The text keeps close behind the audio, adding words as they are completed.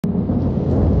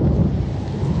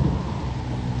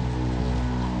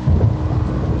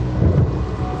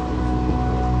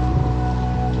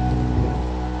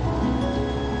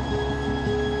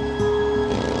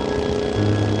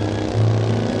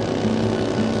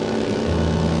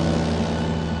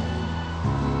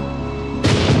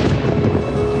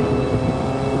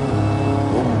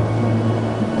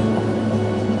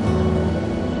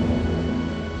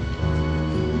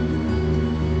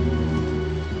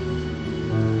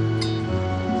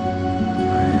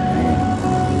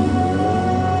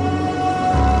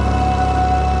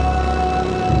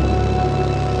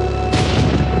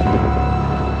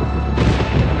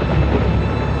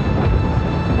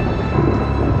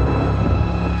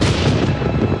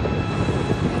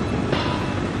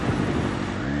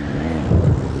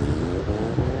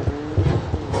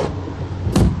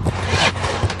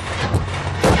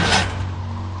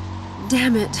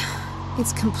Damn it.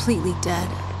 It's completely dead.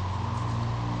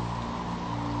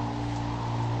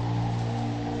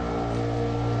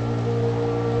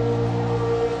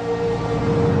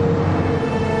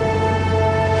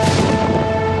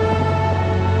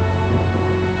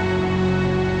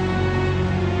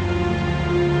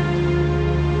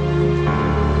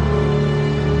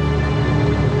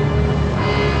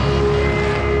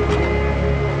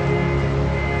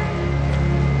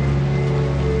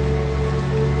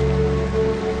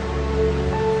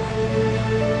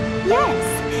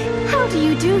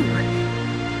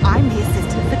 I'm the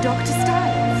assistant for Dr.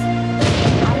 Styles.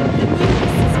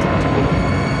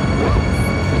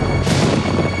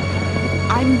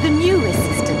 I'm the new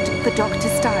assistant for Dr.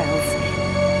 Styles.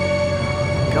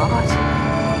 God.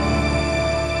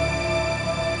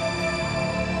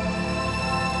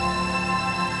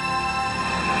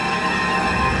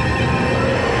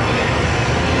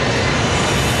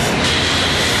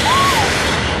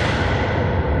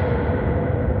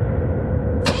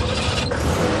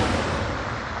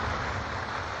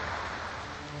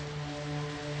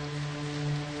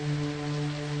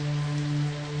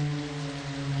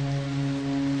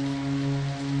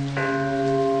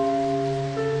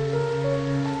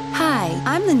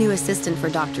 I'm the new assistant for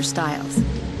Dr. Styles.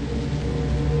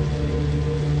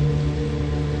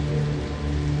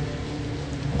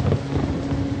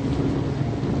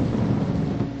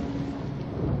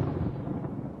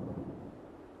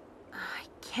 I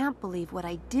can't believe what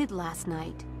I did last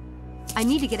night. I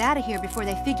need to get out of here before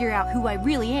they figure out who I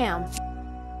really am.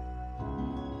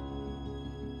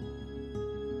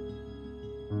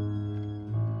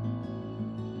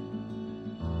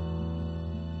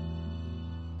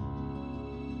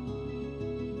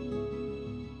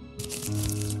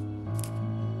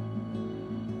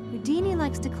 Houdini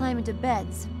likes to climb into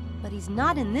beds, but he's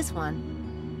not in this one.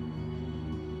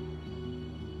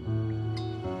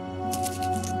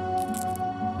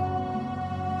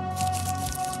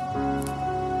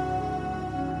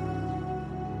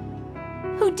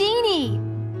 Houdini!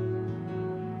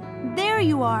 There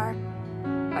you are!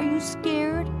 Are you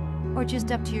scared? Or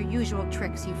just up to your usual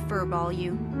tricks, you furball,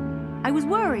 you? I was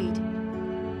worried.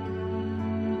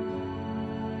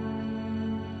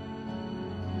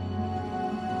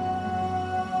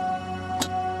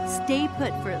 Stay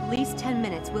put for at least 10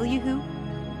 minutes, will you, Who?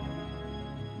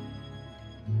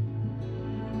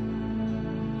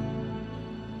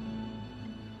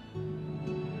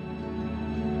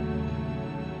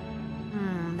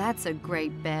 That's a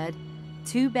great bed.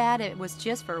 Too bad it was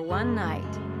just for one night.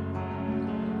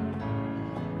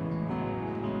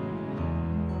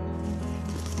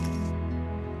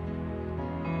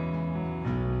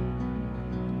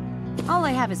 All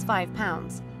I have is 5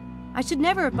 pounds. I should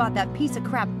never have bought that piece of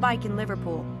crap bike in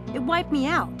Liverpool. It wiped me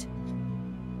out.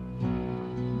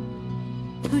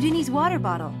 Houdini's water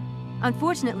bottle.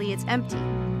 Unfortunately, it's empty.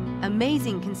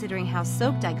 Amazing considering how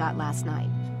soaked I got last night.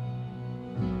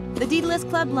 The Daedalus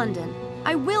Club, London.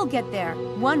 I will get there,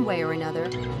 one way or another.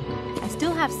 I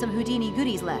still have some Houdini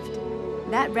goodies left.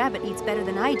 That rabbit eats better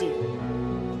than I do.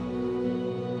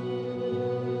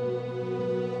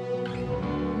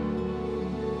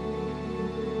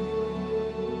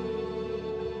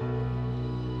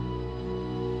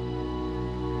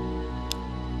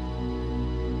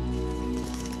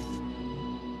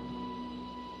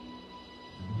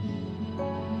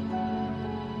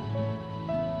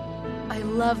 I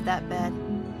love that bed.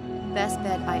 Best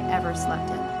bed I ever slept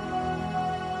in.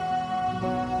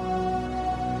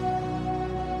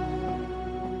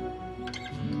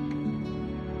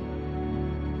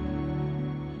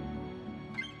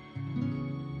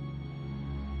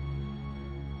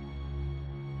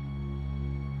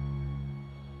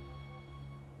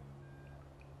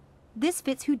 This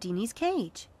fits Houdini's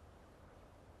cage.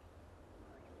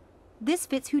 This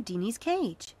fits Houdini's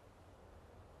cage.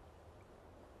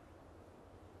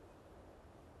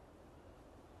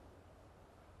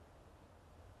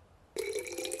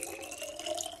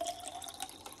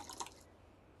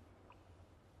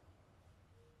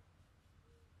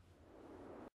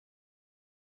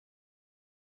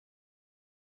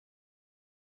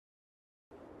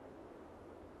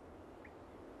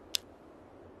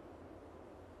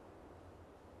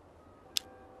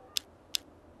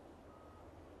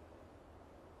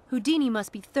 Houdini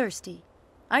must be thirsty.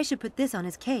 I should put this on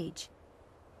his cage.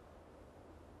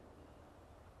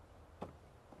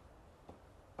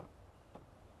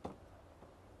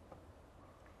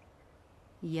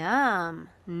 Yum!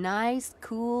 Nice,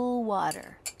 cool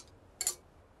water.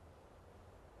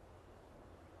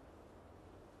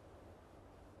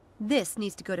 This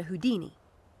needs to go to Houdini.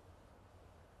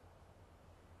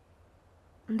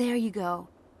 There you go.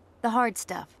 The hard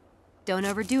stuff. Don't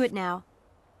overdo it now.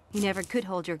 You never could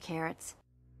hold your carrots.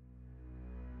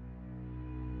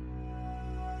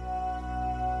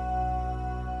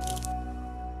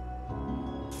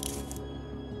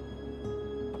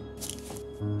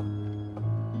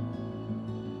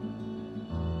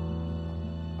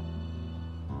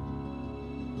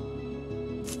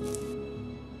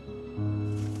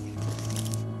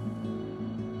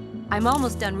 I'm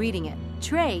almost done reading it.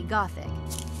 Trey Gothic.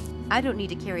 I don't need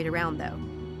to carry it around, though.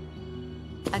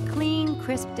 A clean,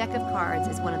 crisp deck of cards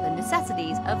is one of the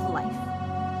necessities of life.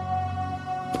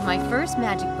 My first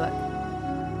magic book.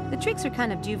 The tricks are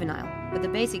kind of juvenile, but the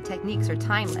basic techniques are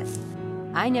timeless.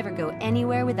 I never go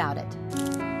anywhere without it.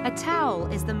 A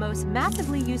towel is the most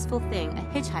massively useful thing a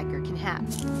hitchhiker can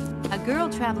have. A girl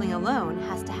traveling alone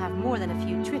has to have more than a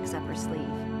few tricks up her sleeve.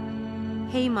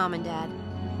 Hey, Mom and Dad.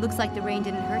 Looks like the rain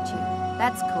didn't hurt you.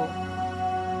 That's cool.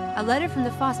 A letter from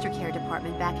the foster care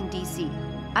department back in D.C.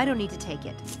 I don't need to take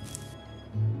it.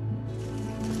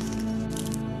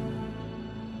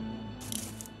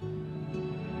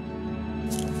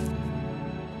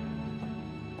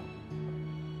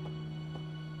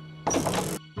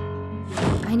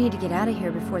 I need to get out of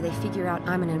here before they figure out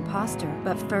I'm an imposter.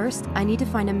 But first, I need to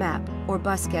find a map, or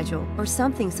bus schedule, or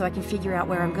something so I can figure out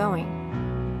where I'm going.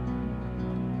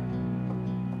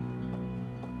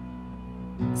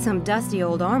 Some dusty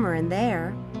old armor in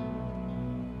there.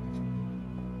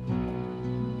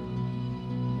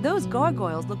 Those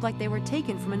gargoyles look like they were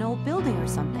taken from an old building or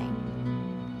something.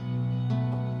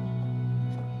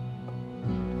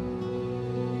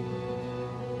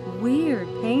 Weird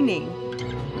painting.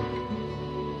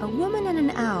 A woman and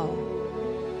an owl.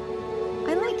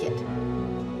 I like it.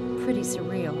 Pretty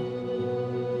surreal.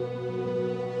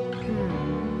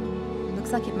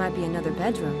 Looks like it might be another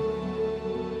bedroom.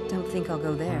 Don't think I'll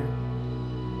go there.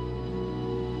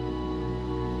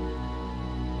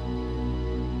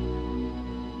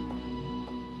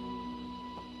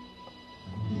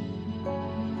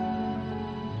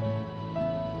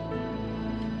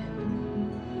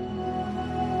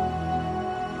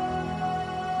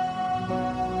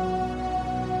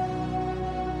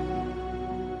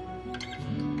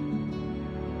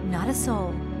 Not a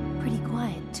soul. Pretty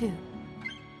quiet, too.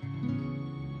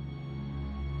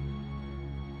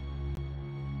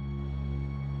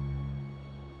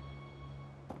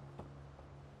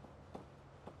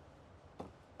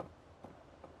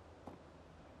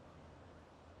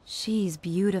 She's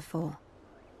beautiful.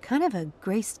 Kind of a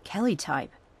Grace Kelly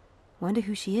type. Wonder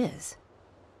who she is.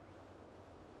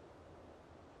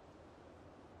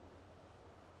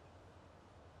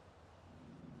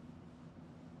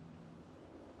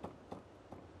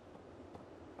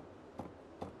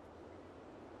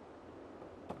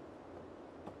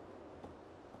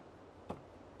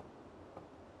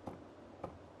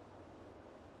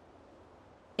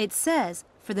 It says,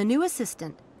 for the new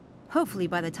assistant. Hopefully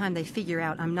by the time they figure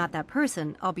out I'm not that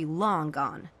person, I'll be long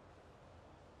gone.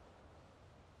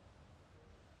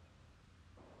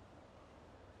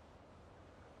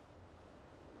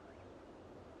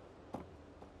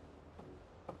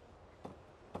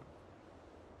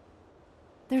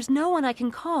 There's no one I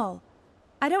can call.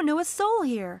 I don't know a soul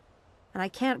here. And I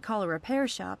can't call a repair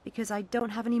shop because I don't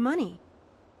have any money.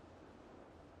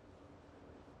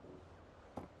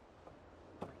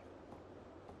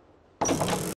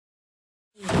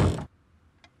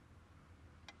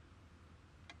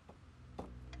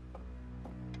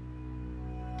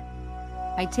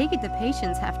 I take it the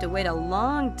patients have to wait a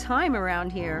long time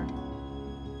around here.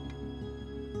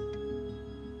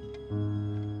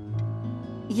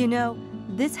 You know,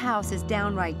 this house is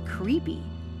downright creepy.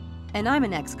 And I'm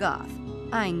an ex-goth.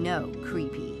 I know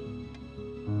creepy.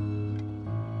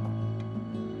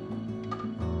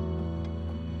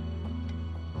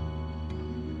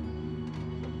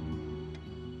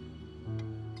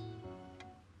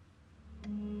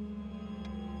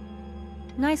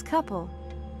 Nice couple.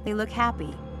 They look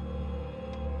happy.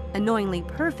 Annoyingly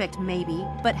perfect, maybe,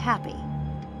 but happy.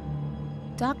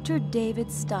 Dr.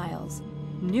 David Stiles,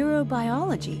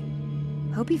 neurobiology.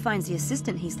 Hope he finds the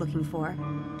assistant he's looking for.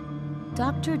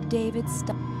 Dr. David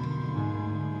Stiles.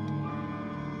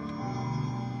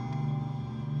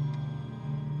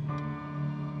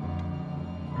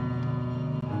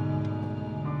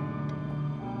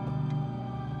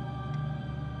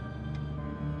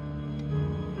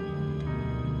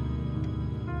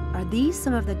 Are these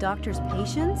some of the doctor's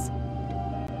patients?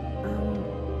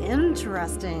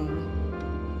 Interesting.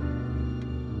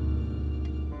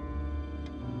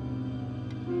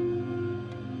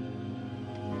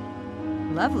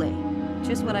 Lovely.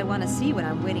 Just what I want to see when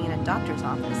I'm waiting in a doctor's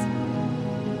office.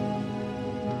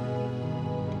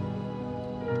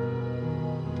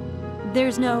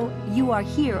 There's no "you are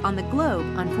here" on the globe,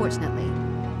 unfortunately.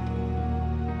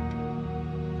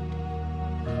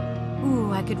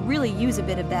 Ooh, I could really use a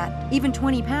bit of that. Even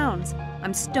 20 pounds.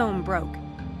 I'm stone broke.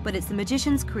 But it's the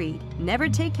magician's creed. Never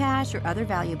take cash or other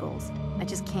valuables. I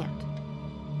just can't.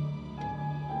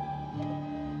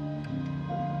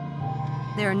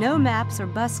 There are no maps or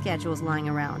bus schedules lying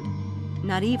around.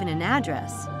 Not even an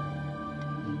address.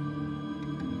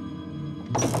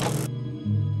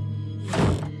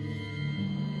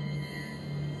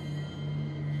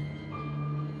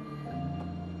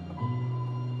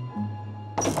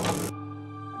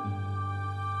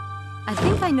 I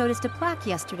think I noticed a plaque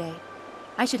yesterday.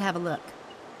 I should have a look.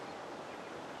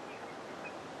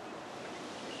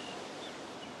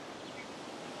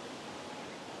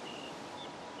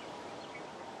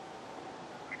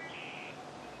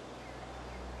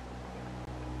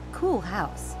 Cool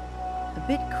house. A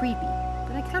bit creepy,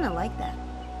 but I kind of like that.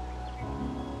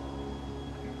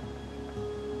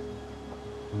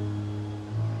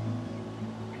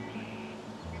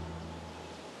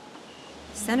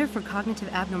 Center for Cognitive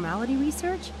Abnormality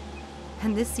Research?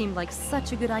 And this seemed like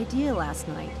such a good idea last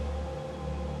night.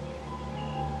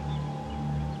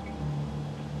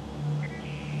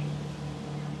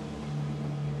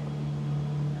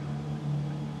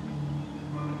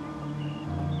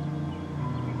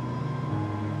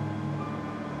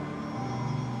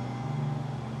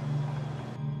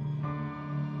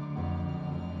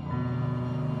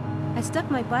 I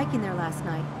stuck my bike in there last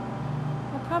night.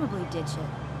 I'll probably ditch it.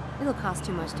 It'll cost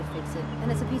too much to fix it,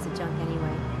 and it's a piece of junk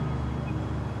anyway.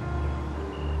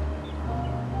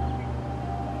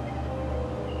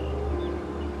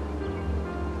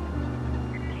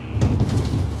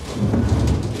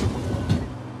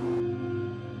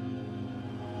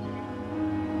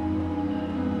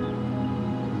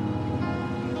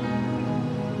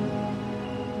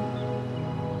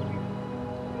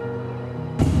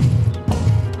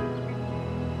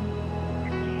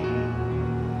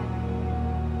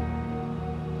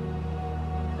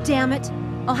 Damn it!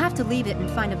 I'll have to leave it and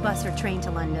find a bus or train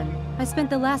to London. I spent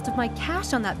the last of my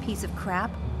cash on that piece of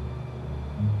crap.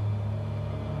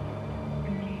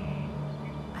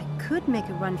 I could make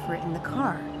a run for it in the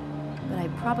car, but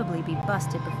I'd probably be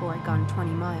busted before I'd gone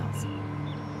 20 miles.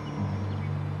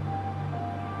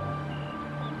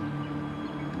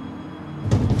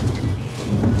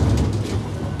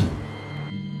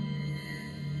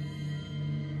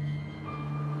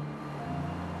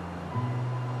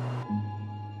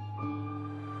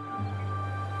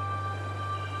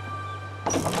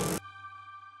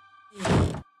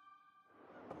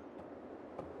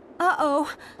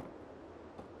 Uh-oh.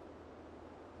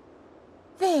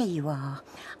 There you are.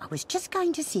 I was just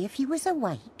going to see if you was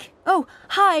awake. Oh,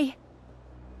 hi.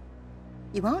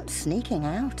 You aren't sneaking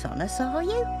out on us, are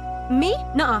you? Me?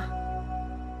 Nuh-uh.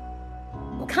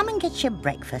 Well, come and get your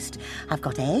breakfast. I've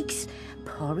got eggs,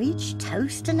 porridge,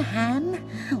 toast and ham.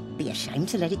 Be a shame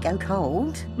to let it go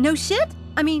cold. No shit?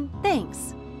 I mean,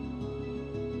 thanks.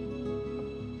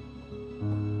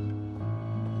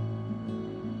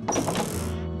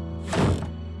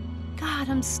 God,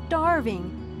 I'm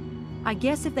starving. I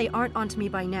guess if they aren't onto me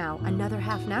by now, another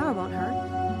half an hour won't hurt.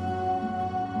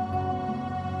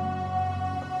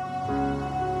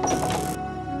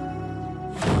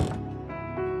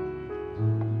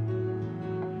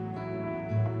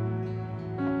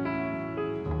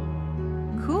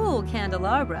 Cool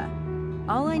candelabra.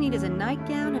 All I need is a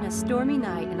nightgown and a stormy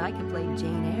night, and I can play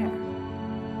Jane Eyre.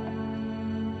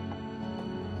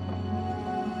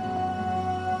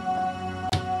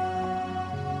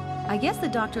 I guess the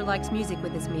doctor likes music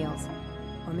with his meals.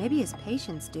 Or maybe his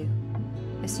patients do.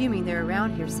 Assuming they're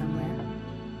around here somewhere.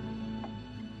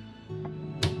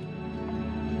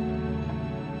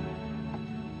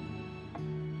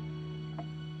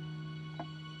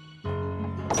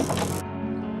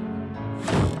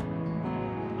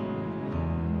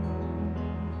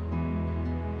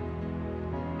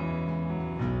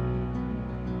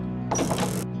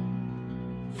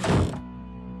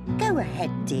 Go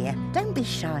ahead, dear. Don't be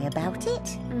shy about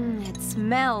it. It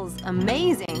smells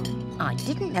amazing. I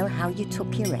didn't know how you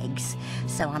took your eggs,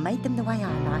 so I made them the way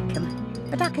I like them.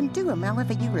 But I can do them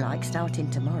however you like starting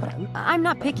tomorrow. I'm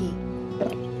not picky.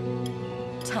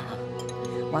 Ta.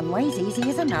 One way's easy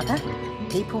as another.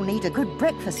 People need a good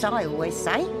breakfast, I always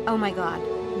say. Oh my God.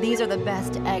 These are the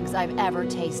best eggs I've ever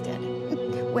tasted.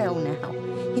 Well now,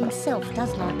 himself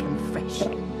does like them fresh.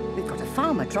 We've got a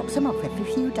farmer drops them off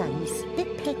every few days.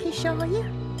 Bit peckish, are you?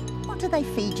 What do they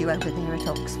feed you over there at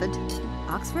Oxford?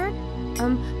 Oxford?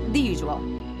 The usual.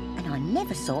 And I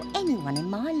never saw anyone in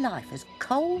my life as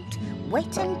cold,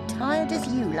 wet and tired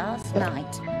as you last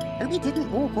night. Hope you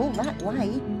didn't walk all that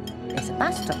way. There's a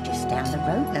bus stop just down the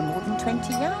road, no more than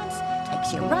 20 yards.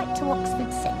 Takes you right to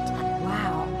Oxford Centre.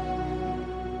 Wow.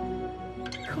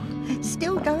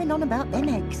 Still going on about them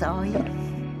eggs, are you?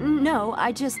 No,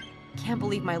 I just can't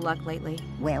believe my luck lately.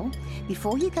 Well,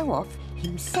 before you go off,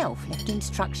 himself left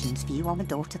instructions for you on the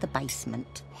door to the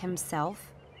basement. Himself?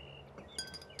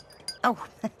 Oh,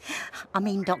 I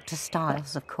mean Dr.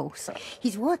 Styles, of course.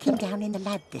 He's working down in the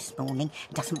lab this morning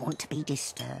and doesn't want to be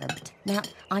disturbed. Now,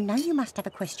 I know you must have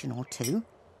a question or two.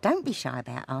 Don't be shy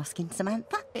about asking,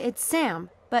 Samantha. It's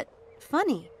Sam, but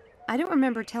funny. I don't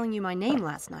remember telling you my name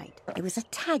last night. There was a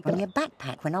tag on your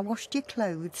backpack when I washed your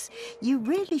clothes. You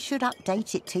really should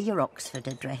update it to your Oxford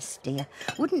address, dear.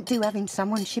 Wouldn't do having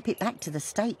someone ship it back to the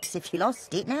States if you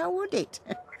lost it, now would it?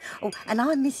 Oh, and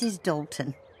I'm Mrs.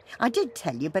 Dalton. I did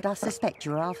tell you, but I suspect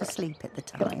you were half asleep at the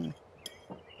time.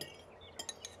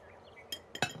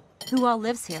 Who all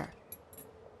lives here?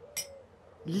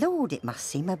 Lord, it must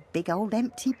seem a big old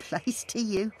empty place to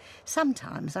you.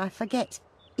 Sometimes I forget.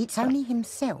 It's only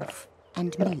himself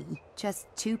and me. Just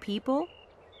 2 people?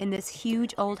 In this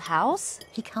huge old house?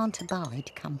 He can't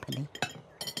abide company.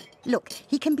 Look,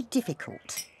 he can be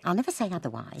difficult. I'll never say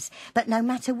otherwise. But no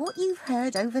matter what you've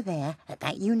heard over there at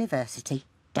that university,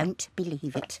 don't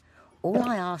believe it. All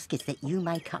I ask is that you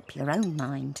make up your own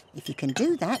mind. If you can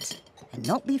do that and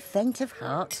not be faint of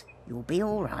heart, you'll be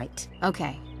all right.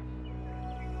 Okay.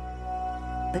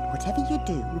 But whatever you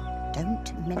do,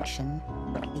 don't mention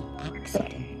the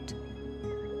accident.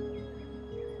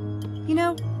 You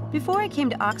know, before I came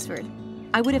to Oxford,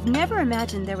 I would have never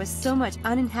imagined there was so much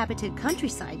uninhabited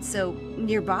countryside so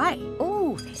nearby.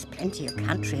 Oh, there's plenty of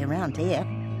country around here.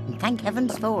 And thank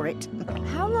heavens for it.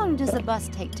 How long does the bus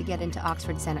take to get into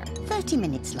Oxford Centre? 30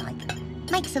 minutes, like.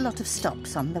 Makes a lot of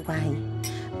stops on the way.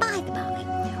 By the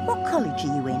by, what college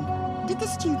are you in? Did the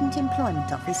Student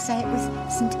Employment Office say it was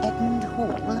St Edmund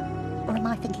Hall? Or am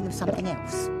I thinking of something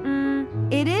else?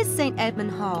 It is St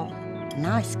Edmund Hall.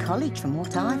 Nice college from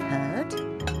what I've heard.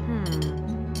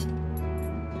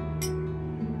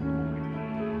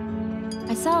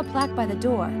 I saw a plaque by the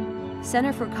door.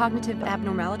 Center for Cognitive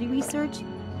Abnormality Research?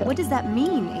 What does that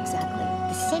mean, exactly?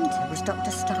 The centre was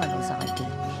Dr. Styles'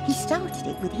 idea. He started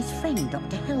it with his friend,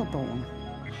 Dr. Helborn.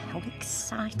 How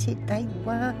excited they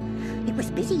were. It was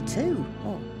busy too,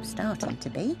 or starting to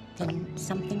be. Then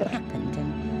something happened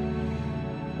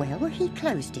and, well, he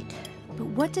closed it. But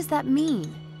what does that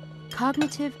mean?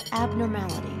 Cognitive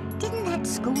abnormality. Didn't that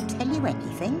school tell you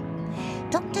anything?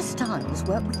 Dr. Styles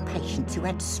worked with patients who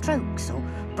had strokes or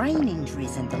brain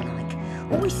injuries and the like.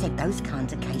 Always said those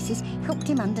kinds of cases helped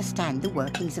him understand the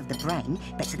workings of the brain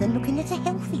better than looking at a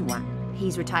healthy one.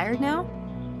 He's retired now?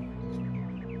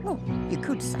 Well, you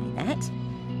could say that.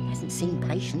 He hasn't seen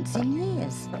patients in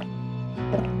years.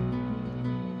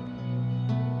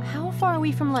 How far are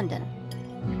we from London?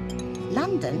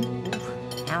 London?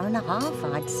 Hour and a half,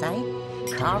 I'd say.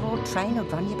 Car or train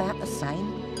would run you about the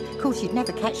same. Of course, you'd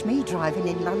never catch me driving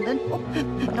in London.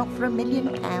 Not for £1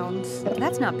 million.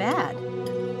 That's not bad.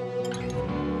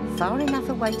 Far enough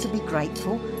away to be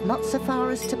grateful, not so far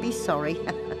as to be sorry.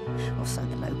 Or so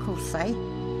the locals say.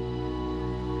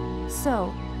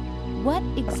 So, what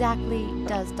exactly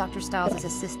does Dr. Styles'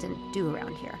 assistant do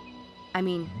around here? I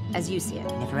mean, as you see it.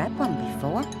 Never had one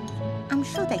before. I'm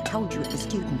sure they told you at the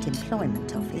Student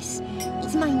Employment Office.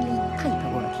 It's mainly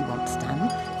paperwork he wants done.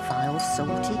 Files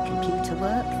sorted, computer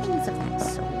work, things of that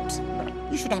sort.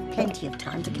 You should have plenty of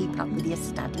time to keep up with your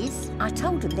studies. I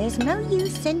told him there's no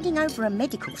use sending over a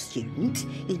medical student.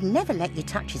 He'd never let you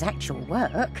touch his actual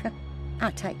work.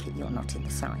 I take it you're not in the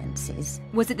sciences.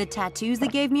 Was it the tattoos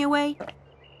that gave me away?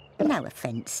 No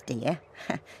offence, dear.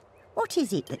 What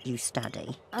is it that you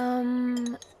study?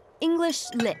 English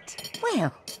Lit.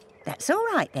 Well, that's all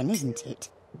right then, isn't it?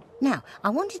 Now, I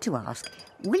wanted to ask,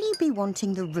 will you be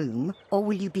wanting the room or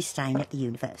will you be staying at the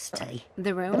university?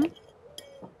 The room?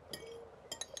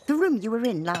 The room you were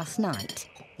in last night.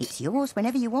 It's yours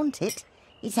whenever you want it.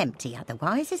 It's empty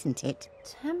otherwise, isn't it?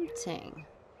 Tempting.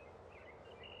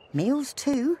 Meals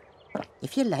too.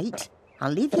 If you're late,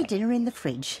 I'll leave your dinner in the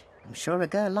fridge. I'm sure a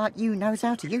girl like you knows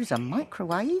how to use a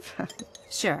microwave.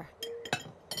 Sure.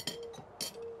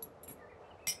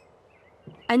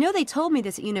 I know they told me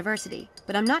this at university,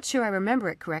 but I'm not sure I remember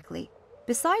it correctly.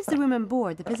 Besides the room and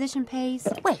board, the position pays...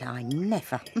 Well, I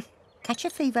never. Catch a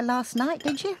fever last night,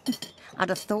 did you? I'd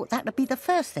have thought that would be the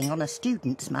first thing on a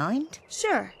student's mind.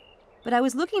 Sure, but I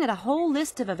was looking at a whole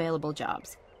list of available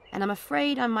jobs, and I'm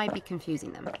afraid I might be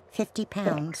confusing them.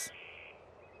 £50.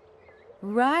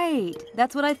 Right,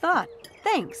 that's what I thought.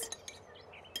 Thanks.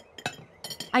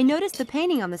 I noticed the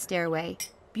painting on the stairway.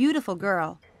 Beautiful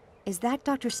girl. Is that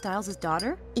Dr. Stiles'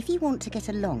 daughter? If you want to get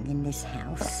along in this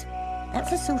house, that's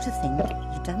the sort of thing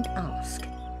you don't ask.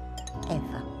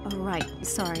 Ever. Oh, right,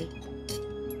 sorry.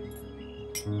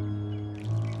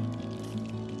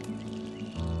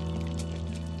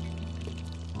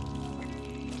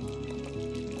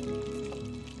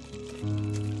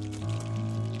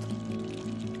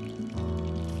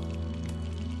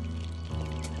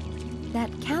 That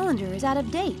calendar is out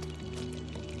of date.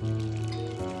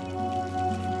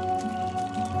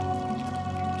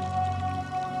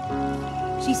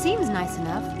 She seems nice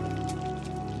enough,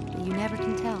 but you never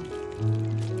can tell.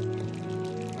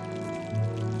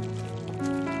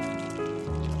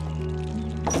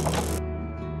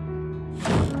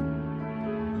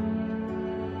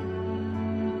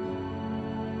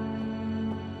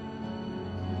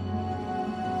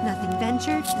 Nothing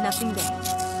ventured, nothing gained.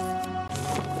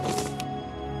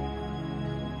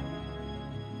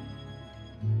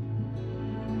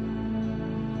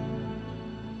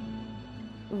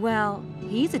 Well,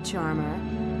 he's a charmer.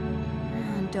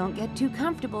 Don't get too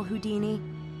comfortable, Houdini.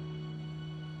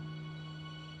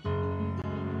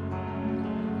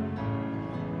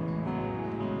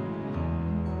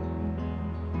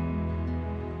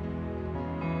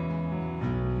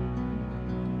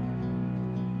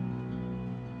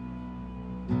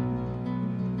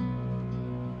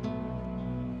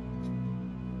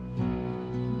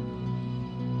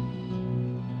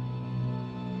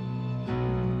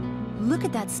 Look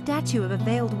at that statue of a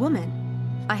veiled woman.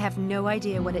 I have no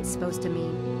idea what it's supposed to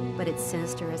mean, but it's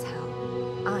sinister as hell.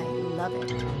 I love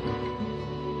it.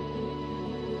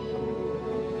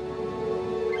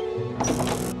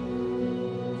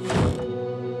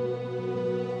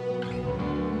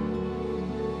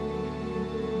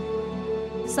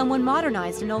 Someone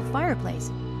modernized an old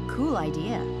fireplace. Cool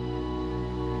idea.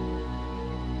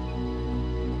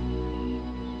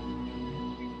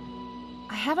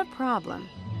 I have a problem.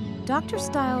 Dr.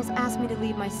 Stiles asked me to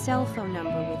leave my cell phone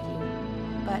number with you,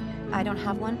 but I don't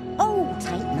have one. Oh,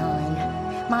 take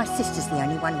mine. My sister's the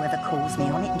only one who ever calls me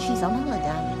on it, and she's on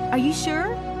holiday. Are you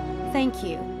sure? Thank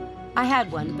you. I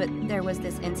had one, but there was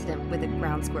this incident with a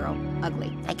ground squirrel.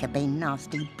 Ugly. They could be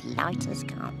nasty blighters,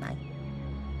 can't they?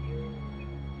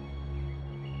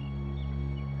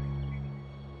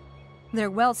 They're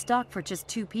well stocked for just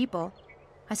 2 people.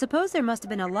 I suppose there must have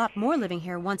been a lot more living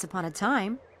here once upon a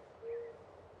time.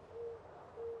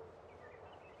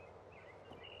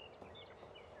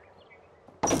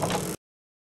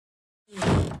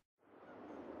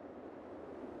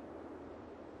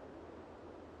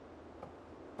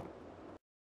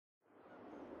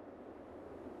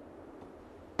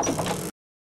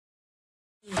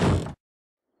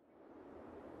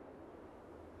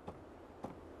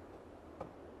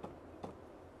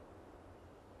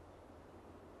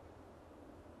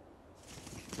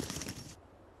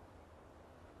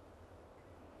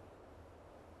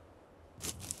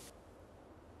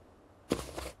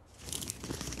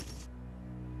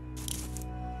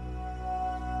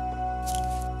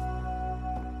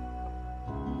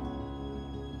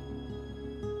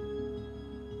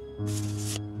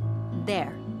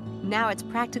 There. Now it's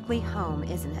practically home,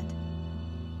 isn't it?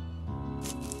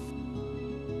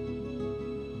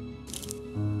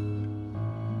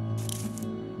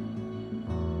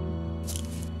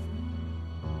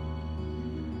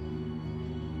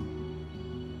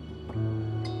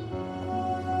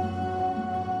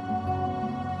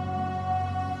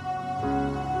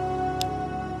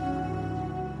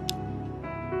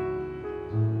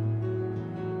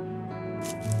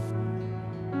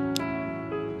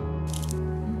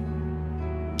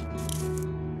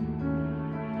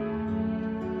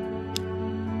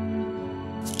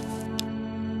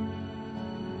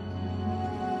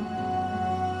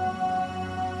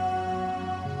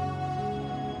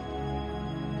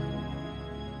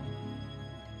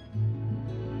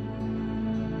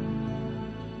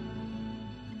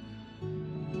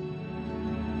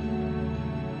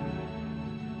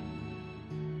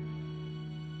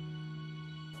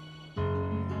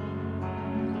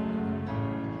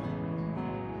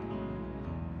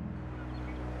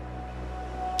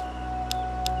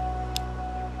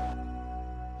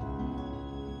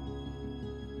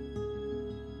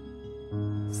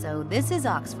 So this is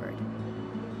Oxford.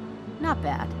 Not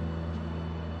bad.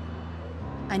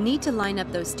 I need to line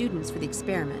up those students for the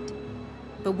experiment.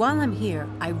 But while I'm here,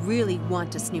 I really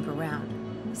want to snoop around.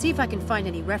 See if I can find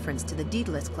any reference to the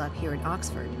Daedalus Club here in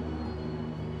Oxford.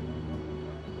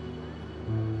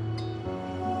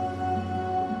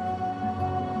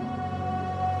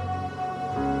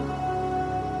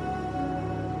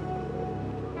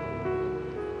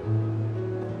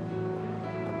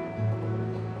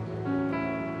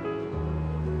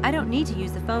 I don't need to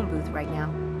use the phone booth right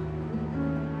now.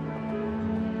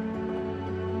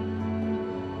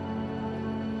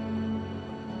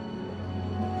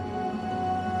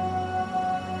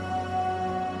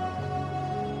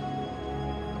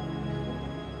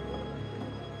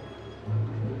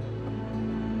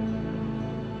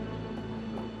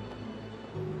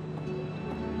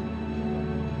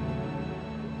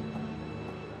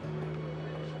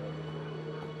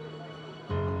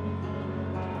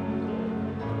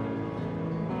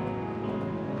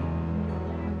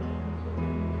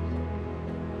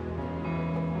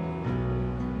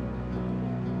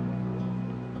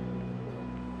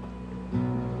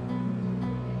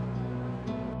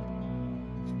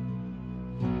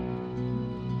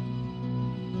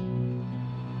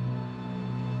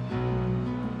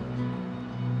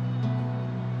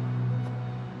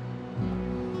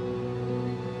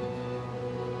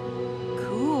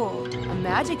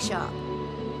 Magic shop.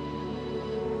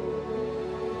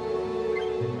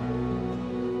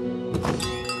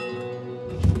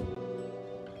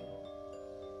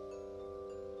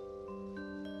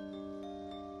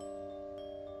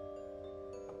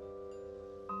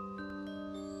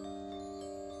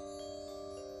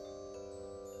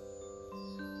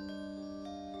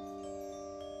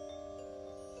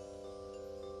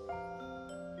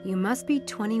 You must be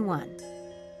 21.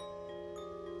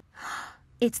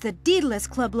 It's the Daedalus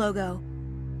Club logo.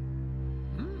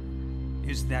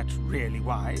 Is that really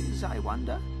wise, I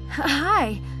wonder?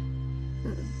 Hi.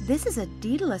 This is a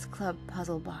Daedalus Club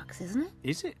puzzle box, isn't it?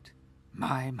 Is it?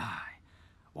 My.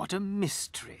 What a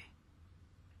mystery.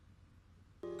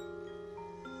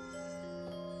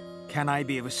 Can I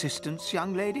be of assistance,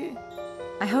 young lady?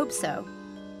 I hope so.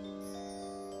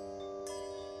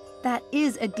 That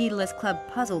is a Daedalus Club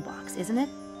puzzle box, isn't it?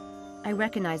 I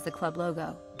recognize the club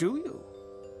logo. Do you?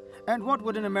 And what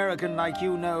would an American like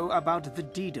you know about the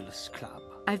Daedalus Club?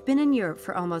 I've been in Europe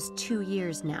for almost 2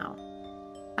 years now.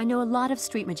 I know a lot of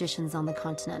street magicians on the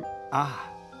continent. Ah,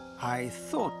 I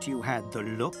thought you had the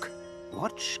look.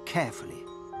 Watch carefully.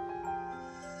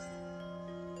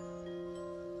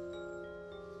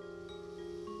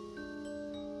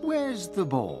 Where's the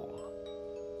ball?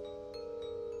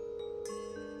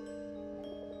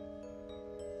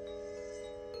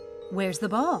 Where's the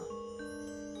ball?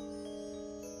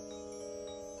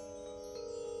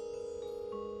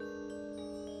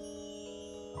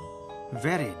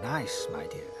 Very nice, my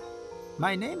dear.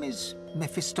 My name is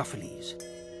Mephistopheles.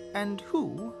 And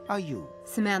who are you?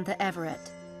 Samantha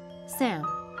Everett. Sam.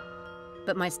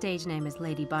 But my stage name is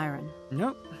Lady Byron.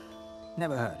 Nope.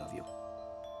 Never heard of you.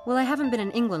 Well, I haven't been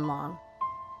in England long.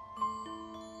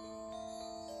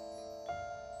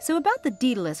 So about the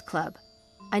Daedalus Club.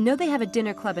 I know they have a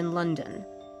dinner club in London.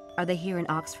 Are they here in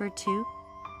Oxford, too?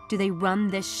 Do they run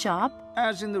this shop?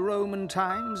 As in the Roman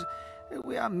times,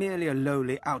 we are merely a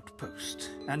lowly outpost,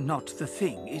 and not the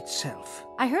thing itself.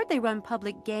 I heard they run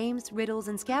public games, riddles,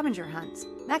 and scavenger hunts.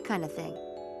 That kind of thing.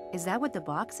 Is that what the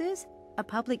box is? A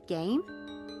public game?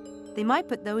 They might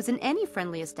put those in any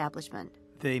friendly establishment.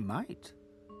 They might.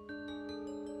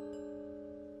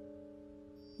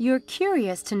 You're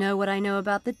curious to know what I know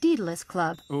about the Daedalus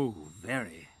Club. Oh,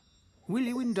 very. Will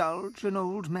you indulge an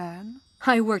old man?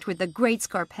 I worked with the great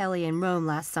Scarpelli in Rome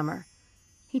last summer.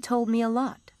 He told me a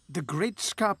lot. The great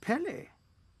Scarpelli?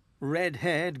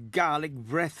 Red-haired,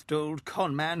 garlic-breathed old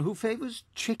conman who favors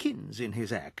chickens in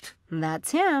his act.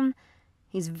 That's him.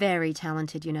 He's very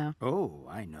talented, you know. Oh,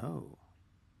 I know.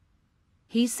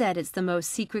 He said it's the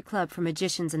most secret club for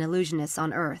magicians and illusionists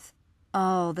on Earth.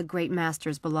 All the great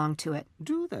masters belong to it.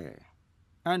 Do they?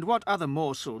 And what other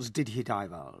morsels did he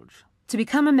divulge? To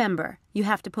become a member, you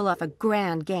have to pull off a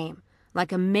grand game,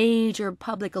 like a major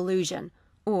public illusion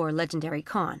or legendary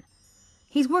con.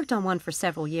 He's worked on one for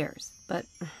several years, but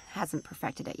hasn't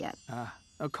perfected it yet.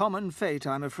 A common fate,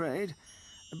 I'm afraid.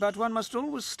 But one must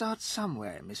always start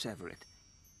somewhere, Miss Everett.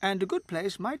 And a good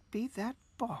place might be that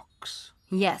box.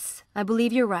 Yes, I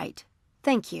believe you're right.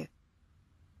 Thank you.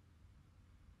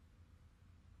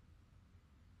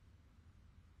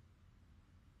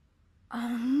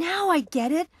 Oh, now I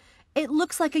get it. It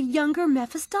looks like a younger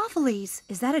Mephistopheles.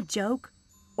 Is that a joke?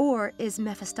 Or is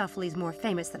Mephistopheles more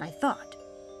famous than I thought?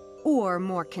 Or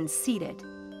more conceited?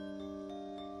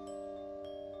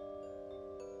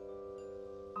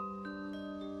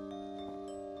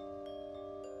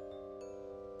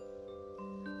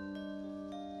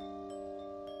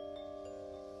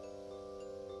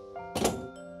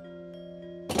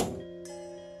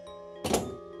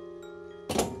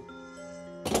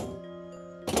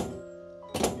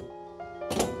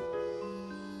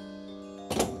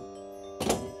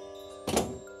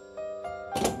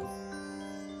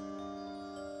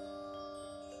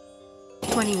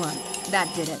 21.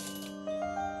 That did it.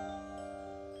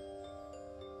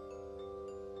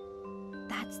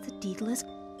 That's the deedless...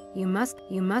 You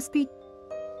must be...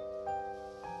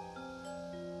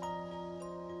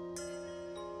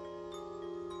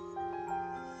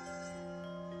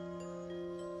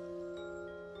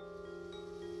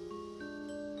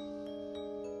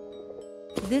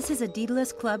 This is a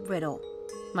deedless club riddle.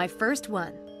 My first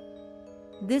one.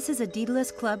 This is a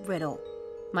deedless club riddle.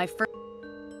 My first...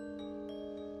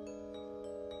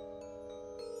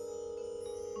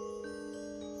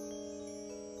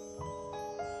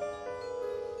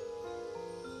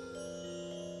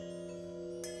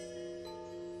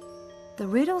 The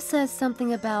riddle says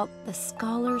something about the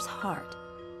scholar's heart.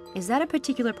 Is that a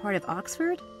particular part of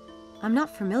Oxford? I'm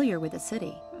not familiar with the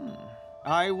city.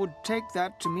 I would take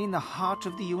that to mean the heart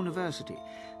of the university,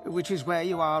 which is where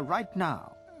you are right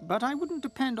now. But I wouldn't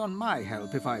depend on my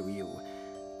help if I were you.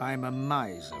 I'm a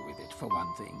miser with it, for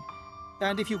one thing.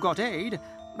 And if you got aid,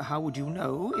 how would you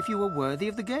know if you were worthy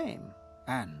of the game?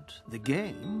 And the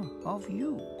game of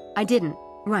you? I didn't.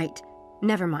 Right.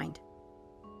 Never mind.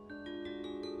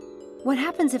 What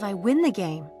happens if I win the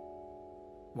game?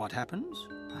 What happens?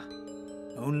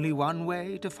 Only one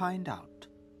way to find out.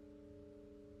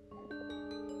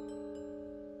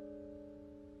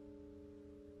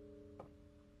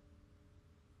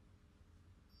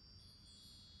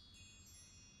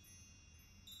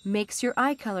 Makes your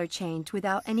eye color change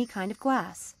without any kind of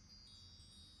glass.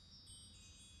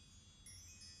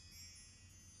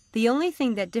 The only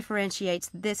thing that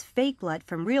differentiates this fake blood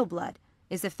from real blood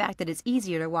is the fact that it's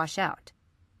easier to wash out.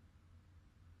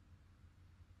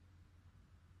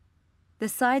 The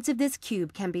sides of this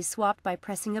cube can be swapped by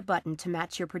pressing a button to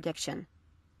match your prediction.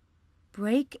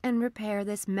 Break and repair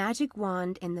this magic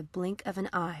wand in the blink of an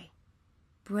eye.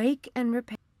 Break and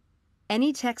repair.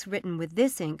 Any text written with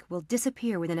this ink will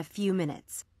disappear within a few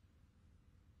minutes.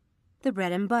 The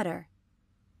bread and butter.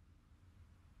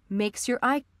 Makes your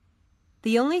eye...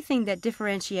 The only thing that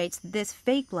differentiates this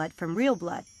fake blood from real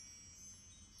blood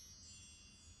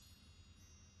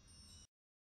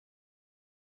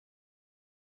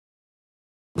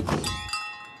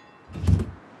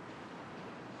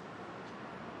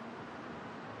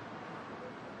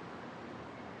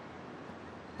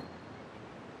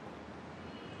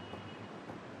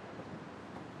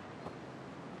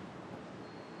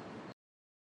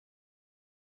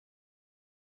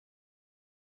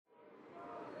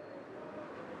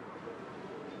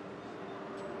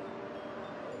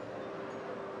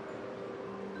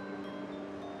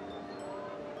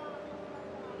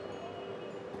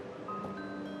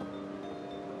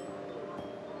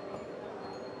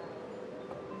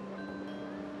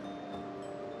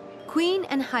Queen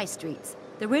and High Streets.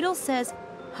 The riddle says,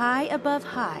 high above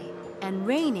high and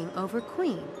reigning over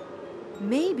Queen.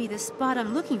 Maybe the spot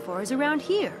I'm looking for is around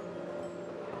here.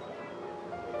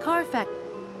 Carfax.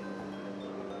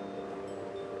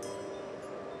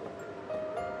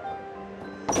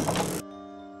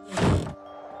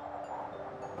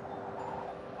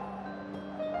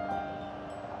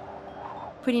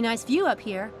 Pretty nice view up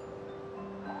here.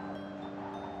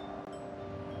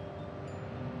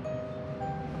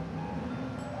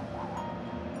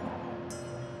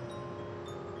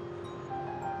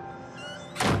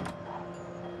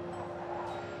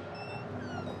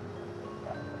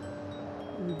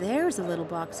 There's a little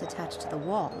box attached to the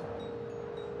wall.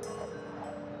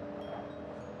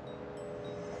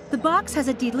 The box has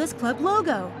a Deedless Club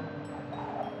logo.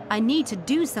 I need to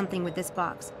do something with this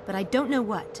box, but I don't know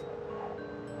what.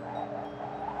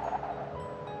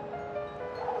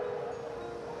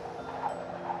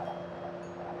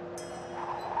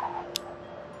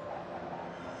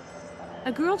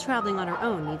 A girl traveling on her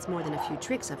own needs more than a few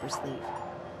tricks up her sleeve.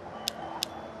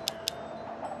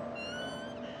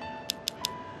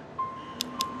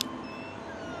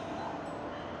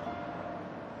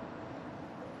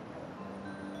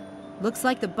 Looks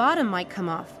like the bottom might come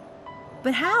off.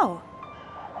 But how?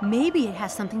 Maybe it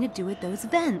has something to do with those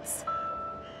vents.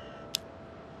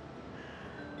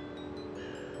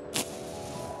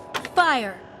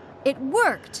 Fire! It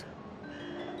worked!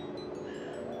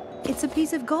 It's a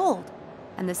piece of gold.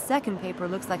 And the second paper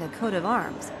looks like a coat of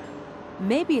arms.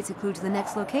 Maybe it's a clue to the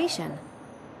next location.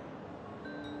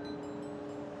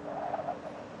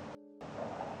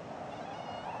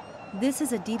 This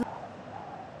is a deed.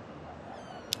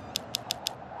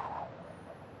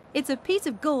 It's a piece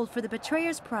of gold for the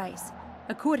betrayer's price.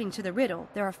 According to the riddle,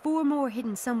 there are 4 more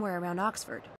hidden somewhere around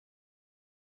Oxford.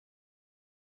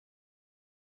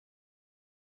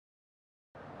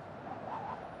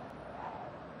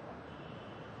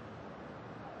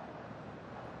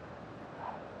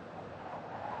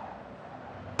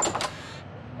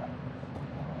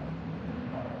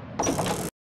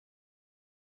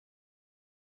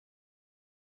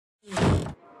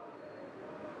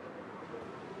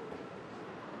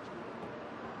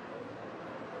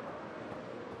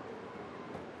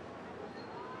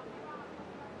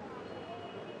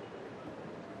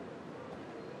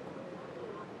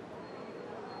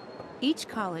 Each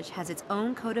college has its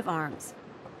own coat of arms.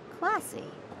 Classy.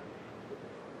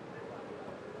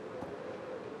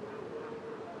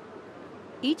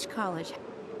 Each college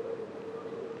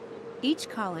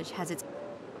has its...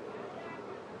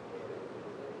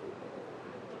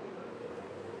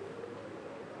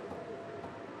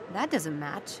 That doesn't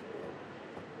match.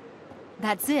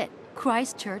 That's it.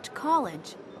 Christ Church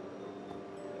College.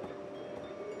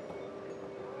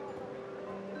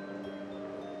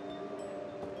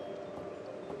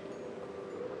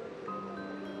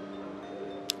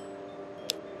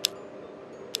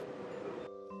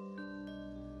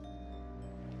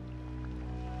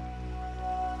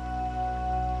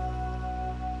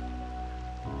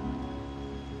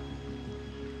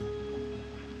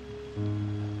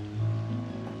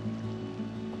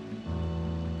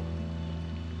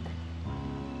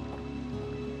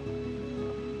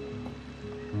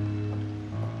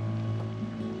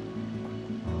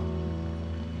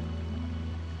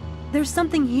 There's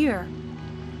something here.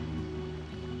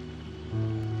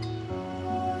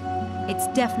 It's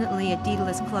definitely a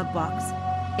Daedalus Club box.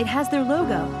 It has their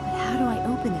logo, but how do I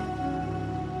open it?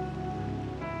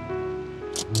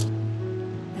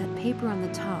 That paper on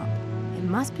the top, it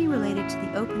must be related to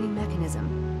the opening mechanism.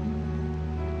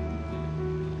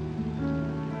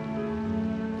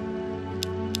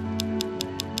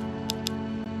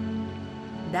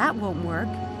 That won't work.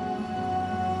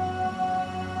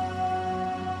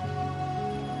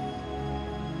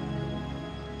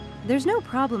 There's no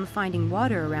problem finding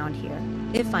water around here,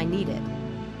 if I need it.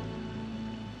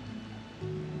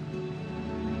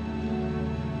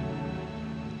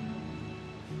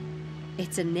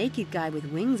 It's a naked guy with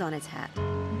wings on his hat.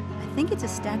 I think it's a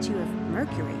statue of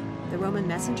Mercury, the Roman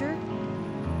messenger.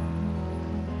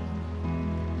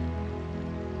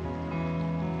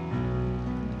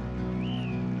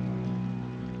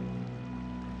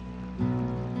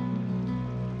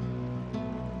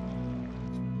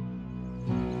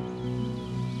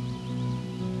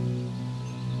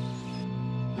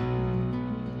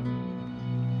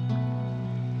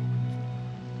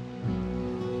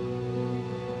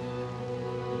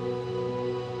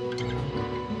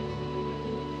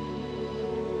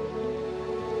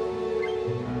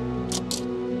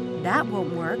 That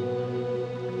won't work.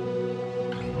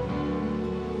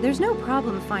 There's no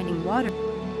problem finding water.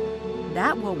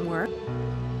 That won't work.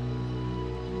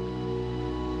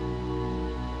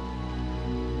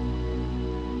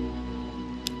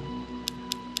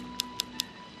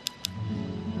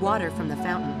 Water from the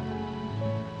fountain.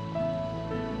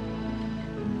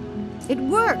 It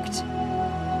worked!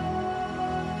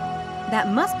 That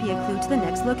must be a clue to the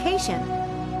next location.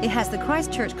 It has the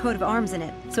Christ Church coat of arms in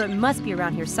it, so it must be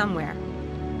around here somewhere.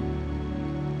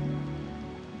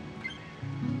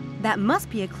 That must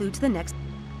be a clue to the next...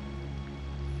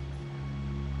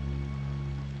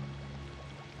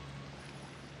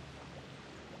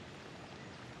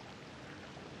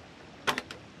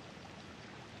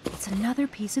 It's another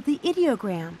piece of the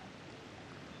ideogram.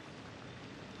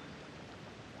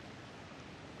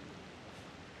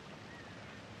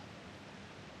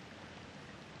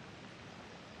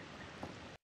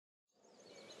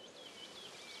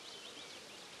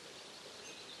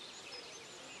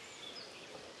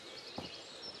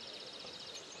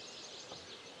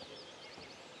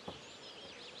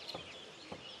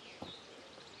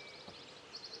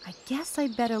 I guess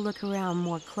I'd better look around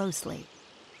more closely.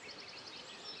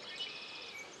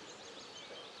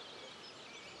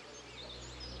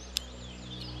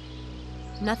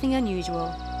 Nothing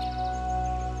unusual.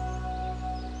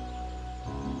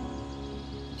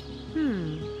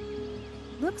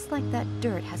 Looks like that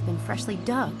dirt has been freshly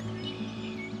dug.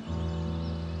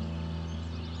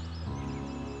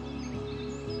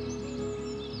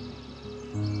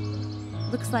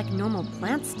 Looks like normal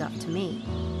plant stuff to me.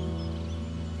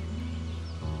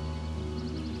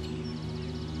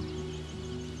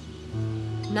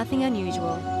 Nothing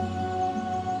unusual.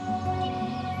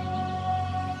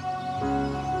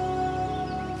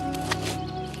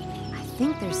 I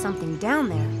think there's something down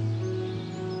there.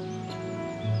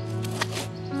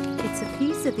 It's a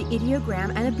piece of the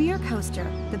ideogram and a beer coaster.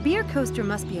 The beer coaster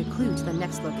must be a clue to the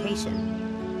next location.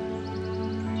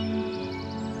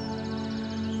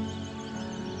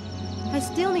 I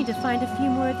still need to find a few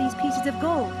more of these pieces of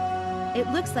gold. It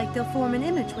looks like they'll form an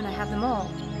image when I have them all.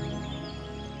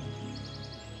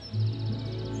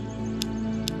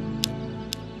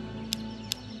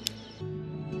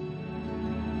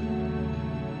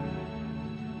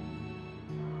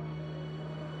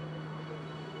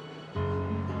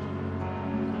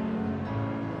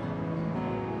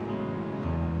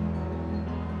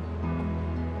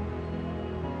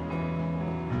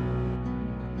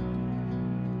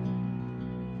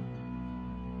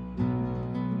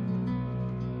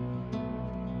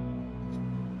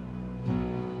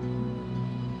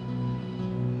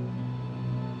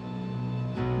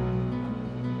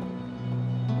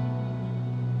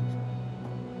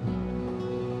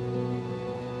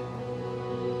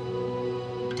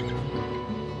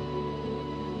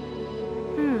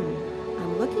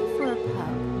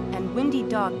 lead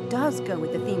dog does go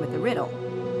with the theme of the riddle.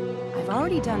 I've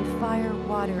already done fire,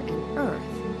 water, and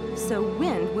earth, so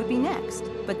wind would be next,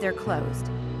 but they're closed.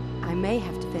 I may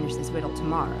have to finish this riddle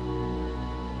tomorrow.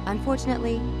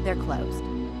 Unfortunately, they're closed.